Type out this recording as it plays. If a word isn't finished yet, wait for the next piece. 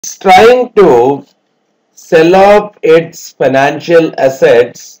It's trying to sell off its financial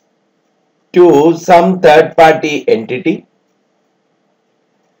assets to some third party entity,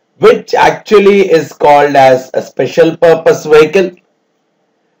 which actually is called as a special purpose vehicle.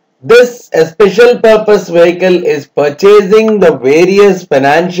 This special purpose vehicle is purchasing the various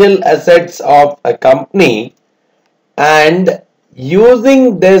financial assets of a company and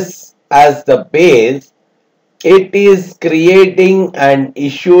using this as the base, it is creating and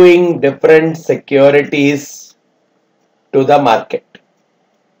issuing different securities to the market.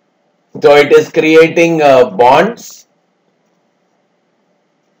 So it is creating bonds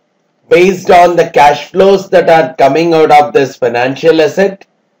based on the cash flows that are coming out of this financial asset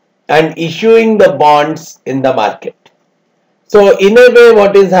and issuing the bonds in the market. So in a way,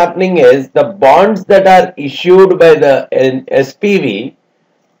 what is happening is the bonds that are issued by the SPV,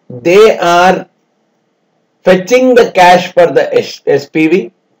 they are fetching the cash for the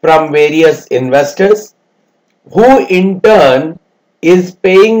SPV from various investors, who in turn is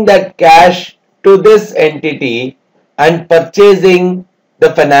paying that cash to this entity and purchasing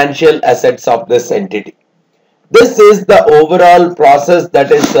the financial assets of this entity. This is the overall process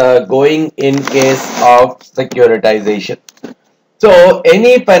that is going in case of securitization. So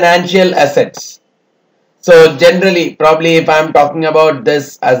any financial assets. So generally, probably if I am talking about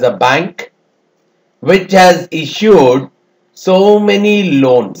this as a bank, which has issued so many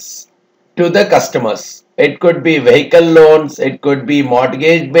loans to the customers. It could be vehicle loans, it could be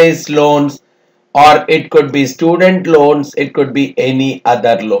mortgage based loans, or it could be student loans, it could be any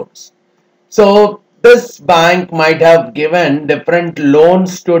other loans. So this bank might have given different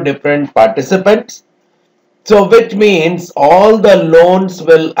loans to different participants. So which means all the loans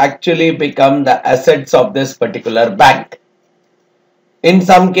will actually become the assets of this particular bank. In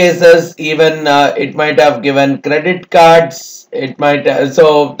some cases, even it might have given credit cards. It might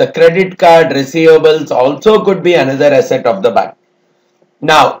so the credit card receivables also could be another asset of the bank.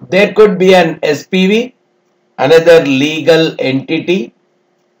 Now there could be an SPV, another legal entity,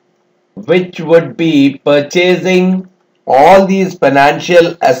 which would be purchasing all these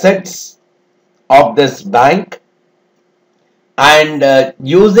financial assets of this bank, and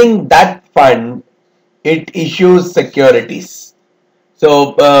using that fund, it issues securities.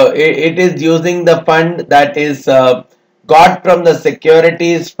 So it is using the fund that is got from the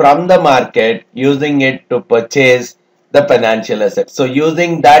securities from the market, using it to purchase the financial assets. So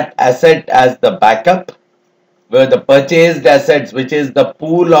using that asset as the backup, where the purchased assets, which is the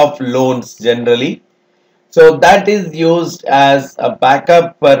pool of loans generally, so that is used as a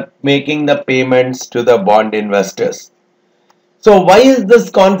backup for making the payments to the bond investors. So why is this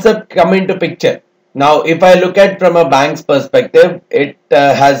concept come into picture? Now, if I look at from a bank's perspective, it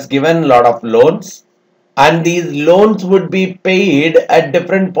has given a lot of loans, and these loans would be paid at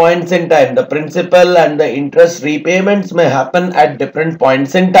different points in time. The principal and the interest repayments may happen at different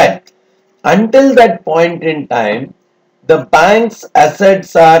points in time. Until that point in time, the bank's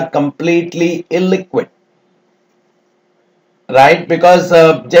assets are completely illiquid, right? Because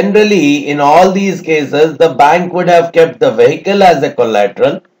generally in all these cases, the bank would have kept the vehicle as a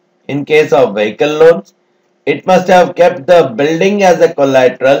collateral. In case of vehicle loans, it must have kept the building as a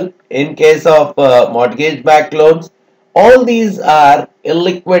collateral. In case of mortgage backed loans, all these are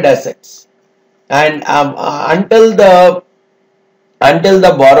illiquid assets, and until the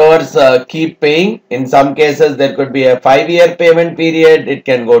borrowers keep paying. In some cases, there could be a 5-year payment period, it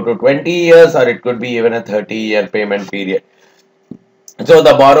can go to 20 years, or it could be even a 30-year payment period. So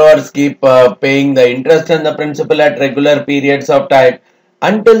the borrowers keep paying the interest and the principal at regular periods of time.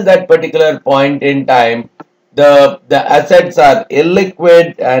 Until that particular point in time, the assets are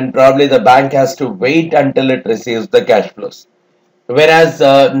illiquid, and probably the bank has to wait until it receives the cash flows. Whereas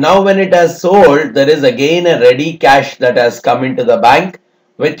now when it has sold, there is again a ready cash that has come into the bank,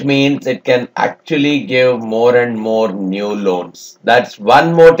 which means it can actually give more and more new loans. That's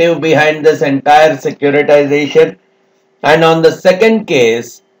one motive behind this entire securitization. And on the second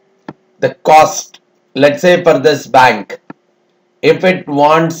case, the cost, let's say for this bank, if it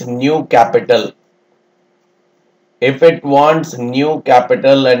wants new capital, and it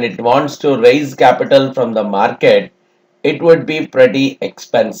wants to raise capital from the market, it would be pretty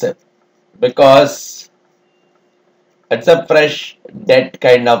expensive, because it's a fresh debt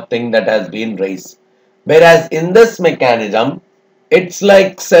kind of thing that has been raised. Whereas in this mechanism, it's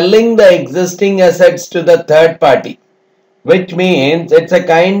like selling the existing assets to the third party, which means it's a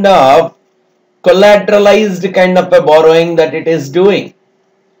kind of collateralized kind of a borrowing that it is doing.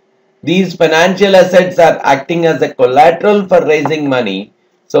 These financial assets are acting as a collateral for raising money.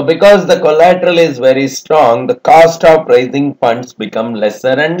 So because the collateral is very strong, the cost of raising funds become lesser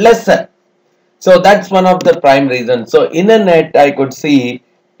and lesser. So that's one of the prime reasons. So in a net, I could see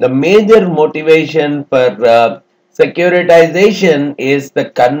the major motivation for securitization is the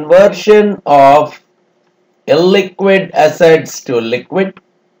conversion of illiquid assets to liquid,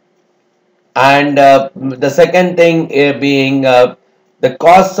 and the second thing being the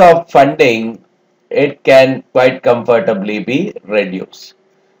cost of funding, it can quite comfortably be reduced.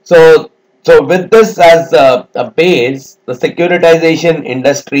 So with this as a base, the securitization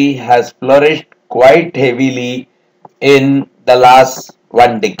industry has flourished quite heavily in the last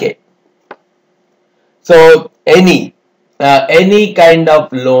 1 decade. So any kind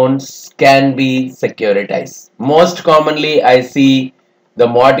of loans can be securitized. Most commonly, I see the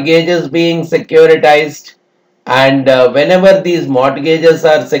mortgages being securitized, and whenever these mortgages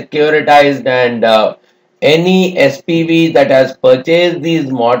are securitized, and any SPV that has purchased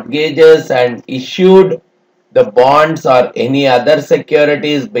these mortgages and issued the bonds or any other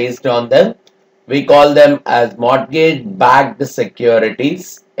securities based on them, we call them as mortgage backed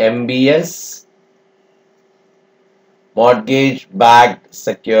securities, MBS, mortgage backed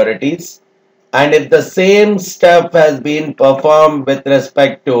securities. And if the same stuff has been performed with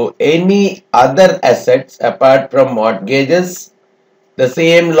respect to any other assets apart from mortgages, the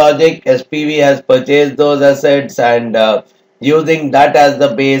same logic, SPV has purchased those assets, and using that as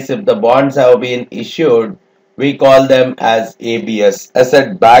the base, if the bonds have been issued, we call them as ABS,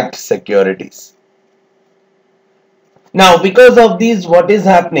 asset backed securities. Now because of these, what is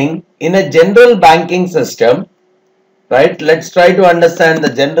happening in a general banking system, right? Let's try to understand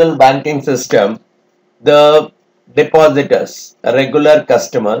the general banking system. The depositors, regular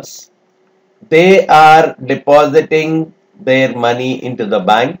customers, they are depositing their money into the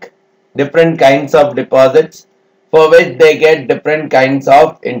bank, different kinds of deposits for which they get different kinds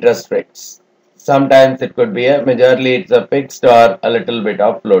of interest rates. Sometimes it could be majorly it's a fixed or a little bit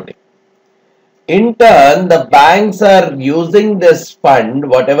of floating. In turn, the banks are using this fund,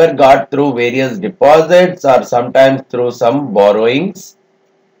 whatever got through various deposits or sometimes through some borrowings.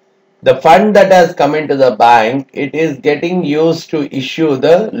 The fund that has come into the bank, it is getting used to issue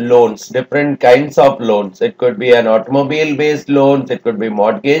the loans, different kinds of loans. It could be an automobile based loans, it could be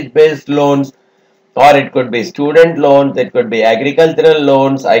mortgage based loans, or it could be student loans, it could be agricultural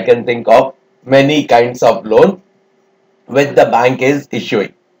loans. I can think of many kinds of loan which the bank is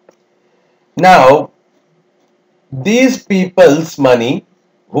issuing. Now, these people's money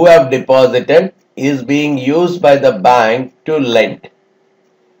who have deposited is being used by the bank to lend.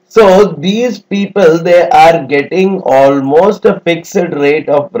 So these people, they are getting almost a fixed rate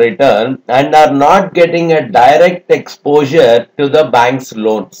of return and are not getting a direct exposure to the bank's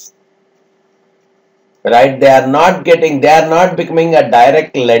loans. Right? They are not becoming a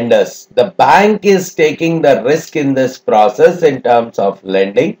direct lenders. The bank is taking the risk in this process in terms of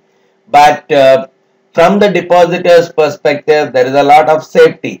lending. But from the depositor's perspective, there is a lot of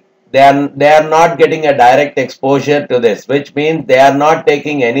safety. They are not getting a direct exposure to this, which means they are not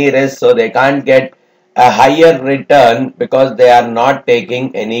taking any risk, so they can't get a higher return because they are not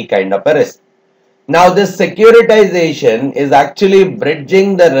taking any kind of a risk. Now this securitization is actually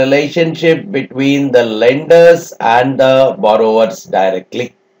bridging the relationship between the lenders and the borrowers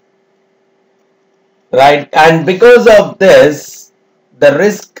directly. Right? And because of this, the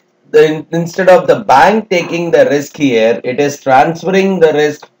risk, instead of the bank taking the risk here, it is transferring the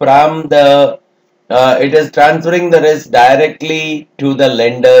risk from the directly to the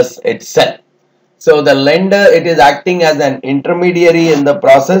lenders itself. So the lender, it is acting as an intermediary in the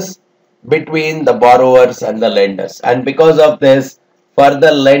process between the borrowers and the lenders. And because of this, for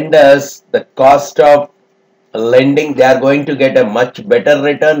the lenders, the cost of lending, they are going to get a much better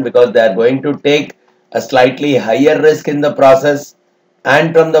return because they are going to take a slightly higher risk in the process.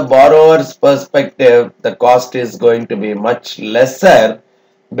 And from the borrower's perspective, the cost is going to be much lesser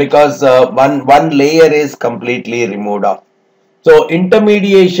because one layer is completely removed off. So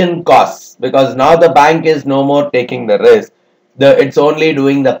intermediation costs, because now the bank is no more taking the risk, it's only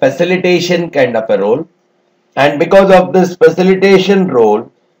doing the facilitation kind of a role. And because of this facilitation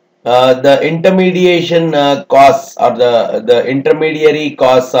role, the intermediation costs or the intermediary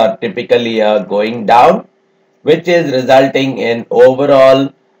costs are typically going down, which is resulting in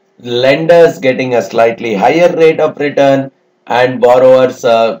overall lenders getting a slightly higher rate of return and borrowers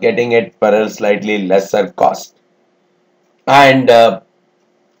getting it for a slightly lesser cost. And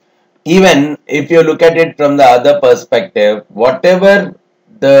even if you look at it from the other perspective, whatever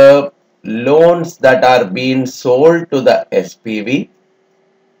the loans that are being sold to the SPV,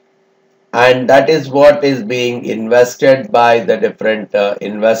 and that is what is being invested by the different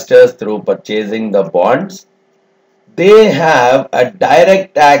investors through purchasing the bonds. They have a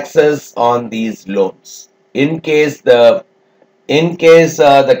direct access on these loans. In case the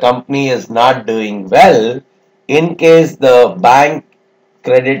company is not doing well, in case the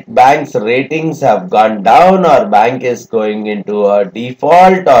bank's ratings have gone down, or bank is going into a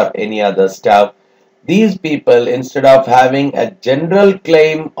default or any other stuff, these people, instead of having a general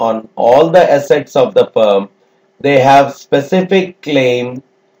claim on all the assets of the firm, they have specific claim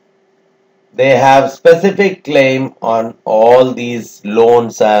on all these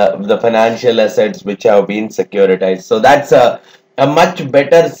loans, the financial assets which have been securitized. So that's a much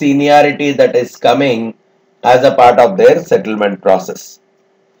better seniority that is coming as a part of their settlement process.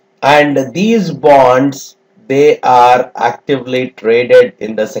 And these bonds, they are actively traded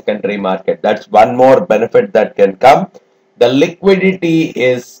in the secondary market. That's one more benefit that can come. The liquidity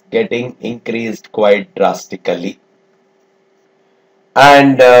is getting increased quite drastically.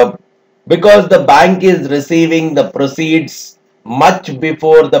 And because the bank is receiving the proceeds much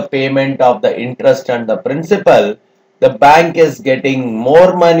before the payment of the interest and the principal, the bank is getting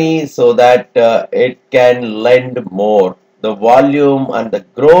more money so that it can lend more. The volume and the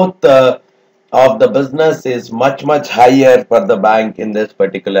growth of the business is much higher for the bank in this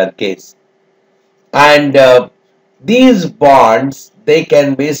particular case. And these bonds, they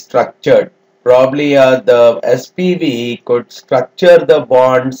can be structured. Probably the SPV could structure the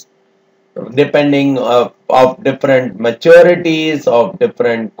bonds depending of different maturities, of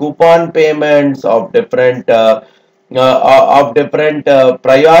different coupon payments, of different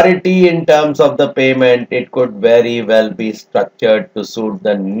priority in terms of the payment. It could very well be structured to suit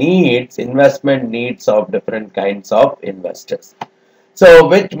the investment needs of different kinds of investors. So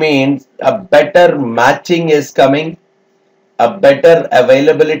which means a better matching is coming, a better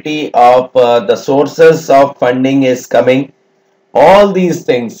availability of the sources of funding is coming. All these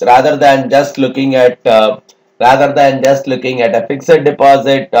things, rather than just looking at a fixed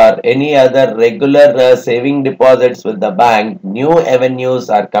deposit or any other regular saving deposits with the bank, new avenues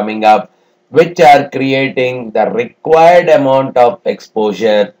are coming up which are creating the required amount of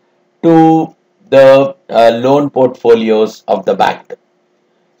exposure to the loan portfolios of the bank.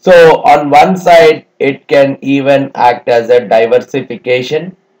 So on one side, it can even act as a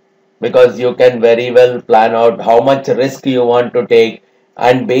diversification, because you can very well plan out how much risk you want to take,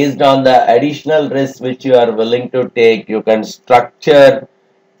 and based on the additional risk which you are willing to take, you can structure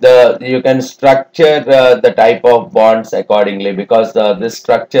the type of bonds accordingly, because this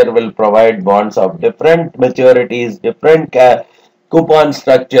structure will provide bonds of different maturities, different coupon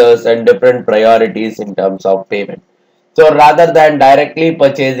structures, and different priorities in terms of payment. So rather than directly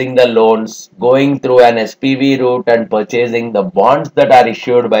purchasing the loans, going through an SPV route and purchasing the bonds that are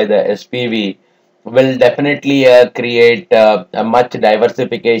issued by the SPV will definitely create a much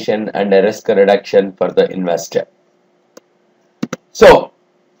diversification and a risk reduction for the investor. So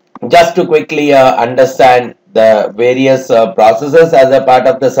just to quickly understand the various processes as a part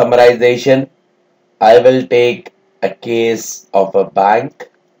of the summarization, I will take a case of a bank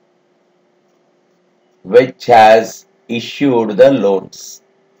which has issued the loans,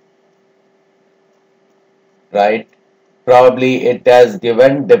 right? Probably it has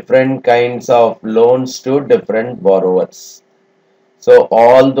given different kinds of loans to different borrowers. So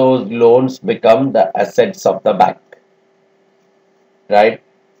all those loans become the assets of the bank, right?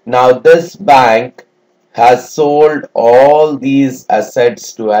 Now this bank has sold all these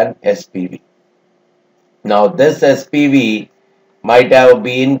assets to an SPV. Now this SPV might have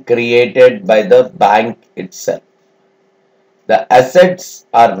been created by the bank itself. The assets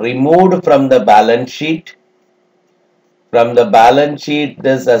are removed from the balance sheet. From the balance sheet,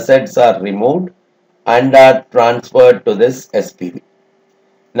 these assets are removed and are transferred to this SPV.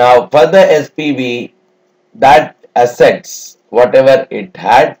 Now for the SPV, that assets, whatever it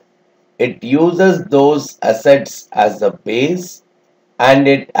had, it uses those assets as a base, and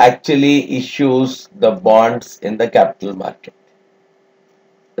it actually issues the bonds in the capital market,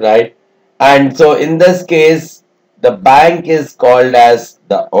 right? And so in this case, the bank is called as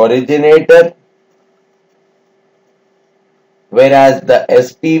the originator, whereas the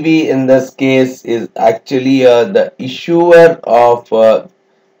SPV in this case is actually the issuer of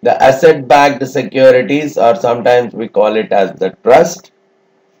the asset-backed securities, or sometimes we call it as the trust.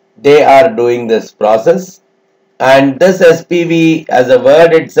 They are doing this process, and this SPV, as a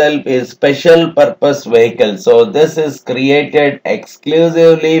word itself, is special purpose vehicle. So this is created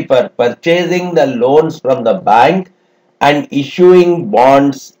exclusively for purchasing the loans from the bank and issuing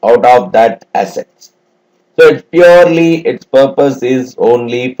bonds out of that assets. So it's purely, its purpose is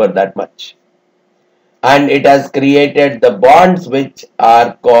only for that much. And it has created the bonds which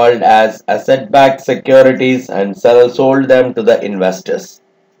are called as asset-backed securities and sold them to the investors.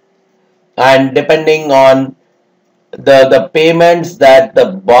 And depending on the payments that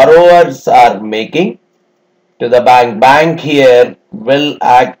the borrowers are making to the bank here will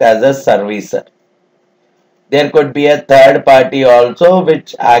act as a servicer. There could be a third party also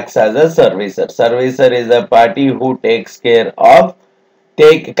which acts as a servicer. Servicer is a party who takes care of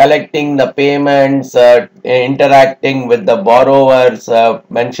collecting the payments, interacting with the borrowers,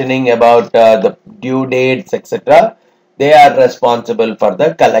 mentioning about the due dates, etc. They are responsible for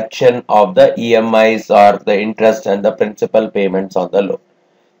the collection of the EMIs or the interest and the principal payments on the loan.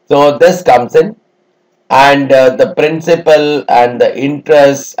 So this comes in, and the principal and the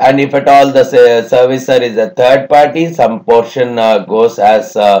interest, and if at all the servicer is a third party, some portion goes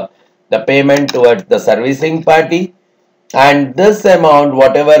as the payment towards the servicing party, and this amount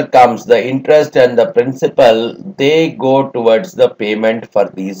whatever comes, the interest and the principal, they go towards the payment for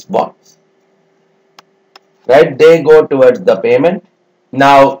these bonds, right? They go towards the payment.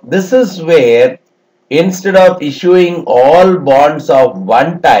 Now this is where, instead of issuing all bonds of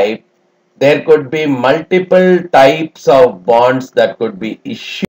one type, there could be multiple types of bonds that could be issued.